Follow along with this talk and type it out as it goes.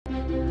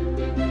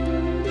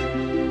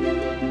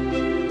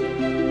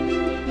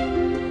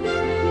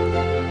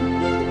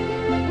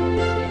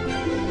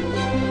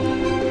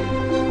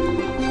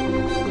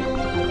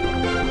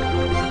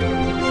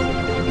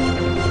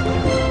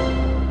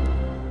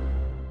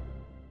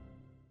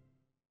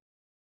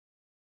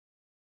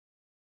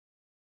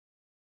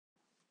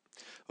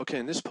Okay,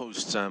 in this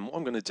post, what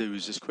I'm going to do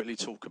is just quickly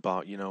talk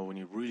about, when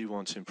you really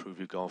want to improve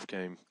your golf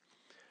game,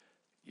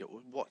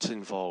 what's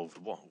involved,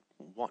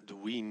 what do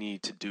we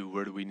need to do,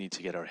 where do we need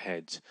to get our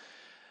heads?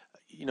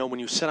 When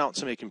you set out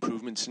to make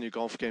improvements in your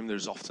golf game,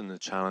 there's often the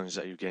challenge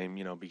that your game,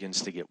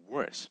 begins to get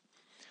worse.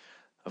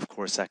 Of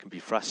course, that can be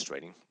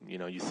frustrating.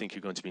 You think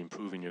you're going to be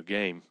improving your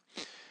game,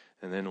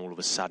 and then all of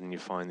a sudden you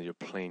find that you're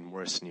playing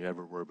worse than you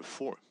ever were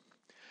before.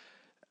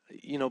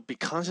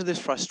 Because of this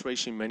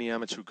frustration, many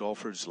amateur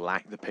golfers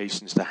lack the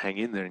patience to hang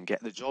in there and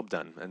get the job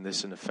done. And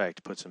this, in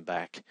effect, puts them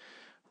back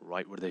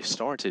right where they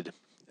started.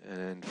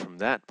 And from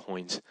that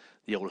point,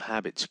 the old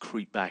habits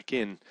creep back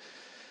in.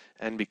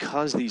 And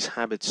because these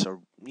habits are,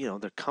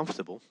 they're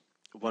comfortable,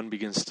 one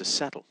begins to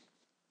settle.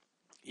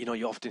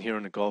 You often hear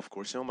on a golf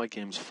course, my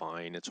game's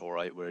fine, it's all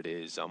right where it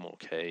is, I'm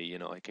okay,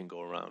 I can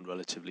go around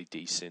relatively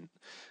decent,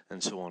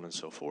 and so on and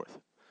so forth.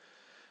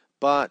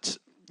 But,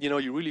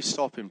 you really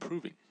stop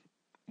improving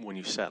when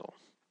you settle.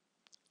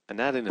 And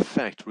that, in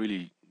effect,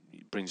 really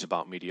brings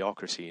about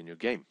mediocrity in your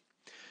game.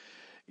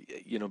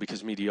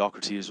 Because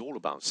mediocrity is all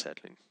about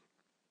settling.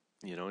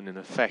 And in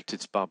effect,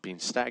 it's about being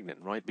stagnant,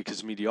 right?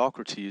 Because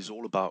mediocrity is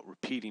all about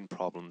repeating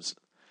problems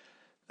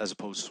as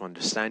opposed to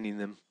understanding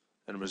them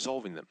and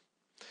resolving them.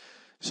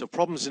 So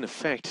problems, in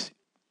effect,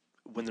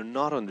 when they're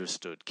not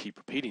understood, keep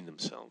repeating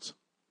themselves.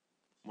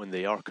 When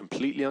they are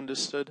completely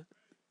understood,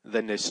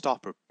 then they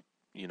stop,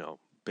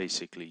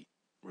 basically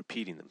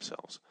repeating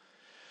themselves.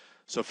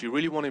 So if you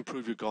really want to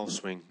improve your golf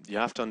swing, you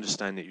have to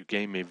understand that your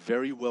game may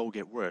very well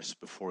get worse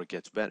before it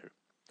gets better.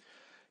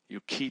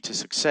 Your key to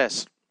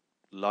success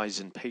lies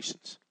in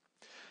patience.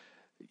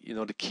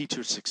 The key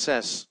to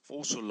success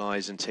also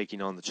lies in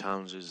taking on the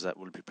challenges that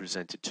will be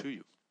presented to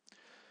you.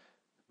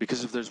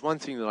 Because if there's one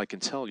thing that I can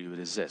tell you, it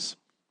is this.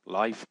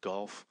 Life,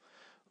 golf,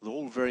 they're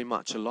all very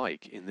much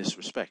alike in this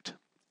respect.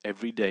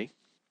 Every day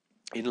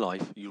in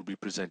life, you'll be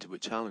presented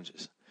with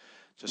challenges.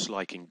 Just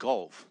like in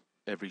golf,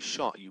 every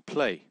shot you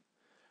play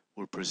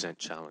will present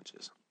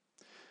challenges.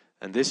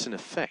 And this, in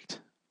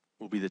effect,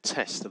 will be the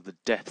test of the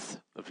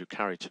depth of your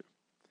character.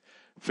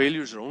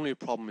 Failures are only a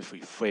problem if we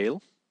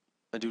fail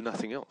and do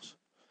nothing else.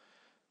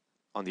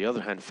 On the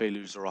other hand,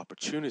 failures are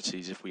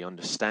opportunities if we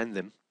understand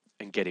them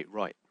and get it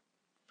right.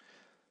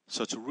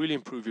 So to really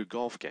improve your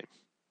golf game,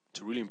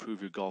 to really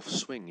improve your golf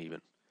swing even,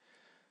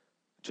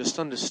 just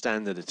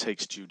understand that it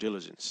takes due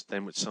diligence.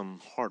 Then with some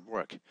hard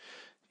work,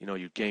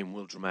 your game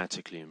will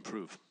dramatically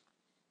improve.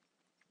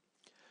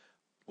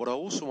 What I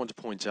also want to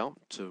point out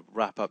to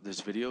wrap up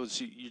this video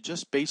is you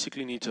just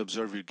basically need to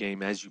observe your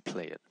game as you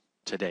play it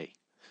today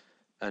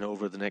and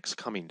over the next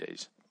coming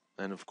days,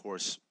 and of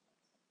course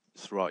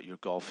throughout your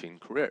golfing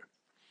career.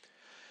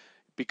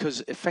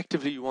 Because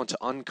effectively you want to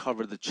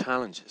uncover the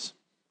challenges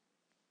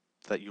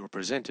that you're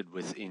presented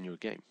with in your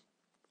game.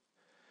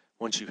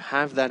 Once you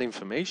have that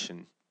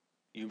information,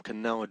 you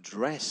can now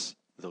address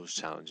those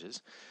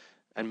challenges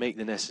and make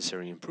the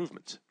necessary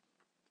improvements.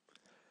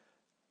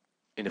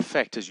 In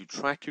effect, as you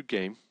track your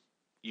game,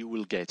 you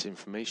will get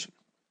information.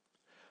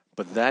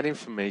 But that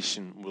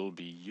information will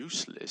be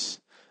useless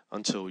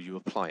until you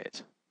apply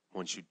it.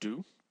 Once you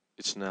do,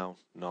 it's now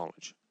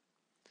knowledge.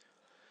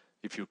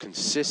 If you're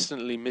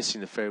consistently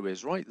missing the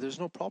fairways right, there's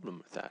no problem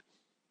with that.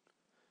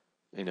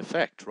 In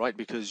effect, right,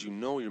 because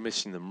you're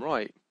missing them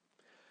right,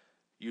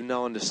 you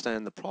now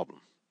understand the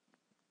problem.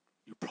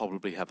 You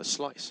probably have a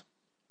slice,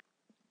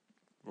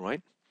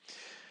 right?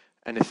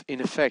 And if,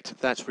 in effect,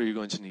 that's where you're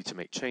going to need to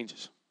make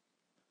changes.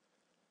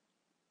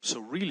 So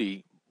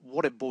really,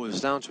 what it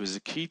boils down to is the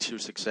key to your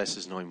success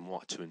is knowing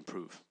what to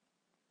improve.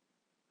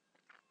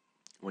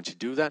 Once you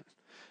do that,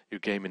 your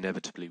game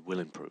inevitably will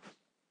improve.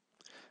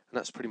 And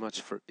that's pretty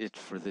much it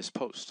for this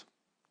post.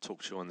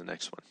 Talk to you on the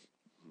next one.